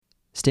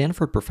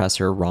Stanford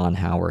professor Ron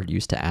Howard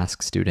used to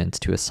ask students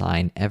to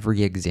assign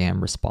every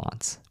exam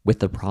response with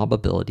the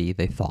probability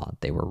they thought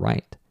they were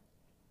right.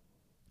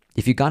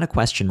 If you got a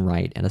question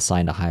right and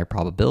assigned a higher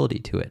probability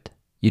to it,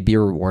 you'd be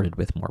rewarded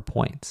with more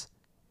points.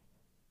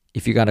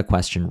 If you got a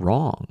question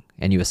wrong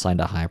and you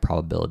assigned a high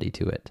probability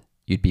to it,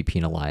 you'd be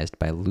penalized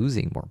by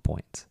losing more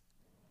points.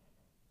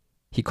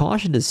 He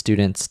cautioned his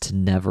students to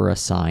never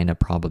assign a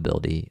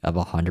probability of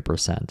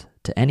 100%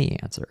 to any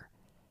answer,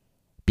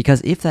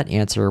 because if that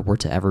answer were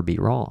to ever be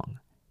wrong,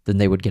 then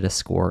they would get a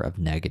score of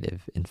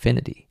negative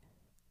infinity,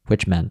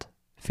 which meant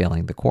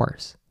failing the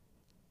course.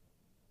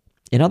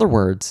 In other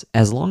words,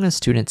 as long as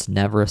students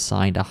never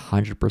assigned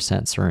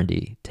 100%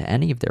 certainty to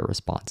any of their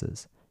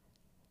responses,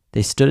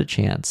 they stood a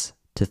chance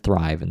to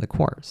thrive in the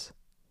course.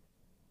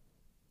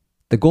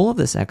 The goal of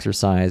this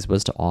exercise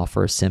was to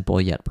offer a simple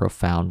yet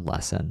profound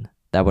lesson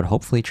that would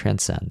hopefully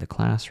transcend the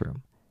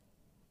classroom.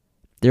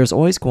 There's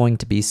always going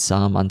to be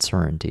some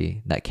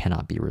uncertainty that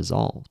cannot be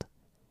resolved,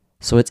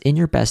 so it's in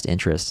your best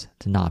interest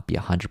to not be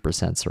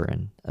 100%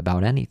 certain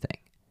about anything.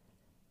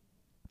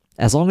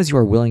 As long as you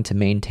are willing to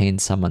maintain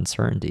some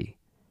uncertainty,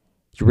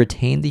 you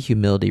retain the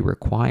humility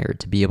required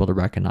to be able to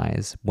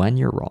recognize when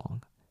you're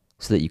wrong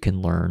so that you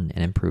can learn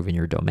and improve in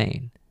your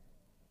domain.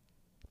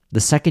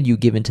 The second you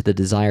give into the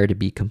desire to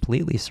be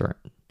completely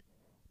certain,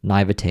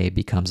 naivete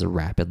becomes a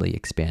rapidly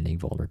expanding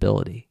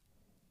vulnerability.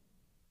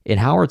 In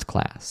Howard's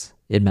class,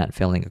 it meant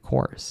failing a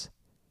course.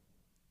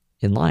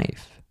 In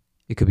life,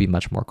 it could be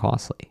much more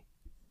costly.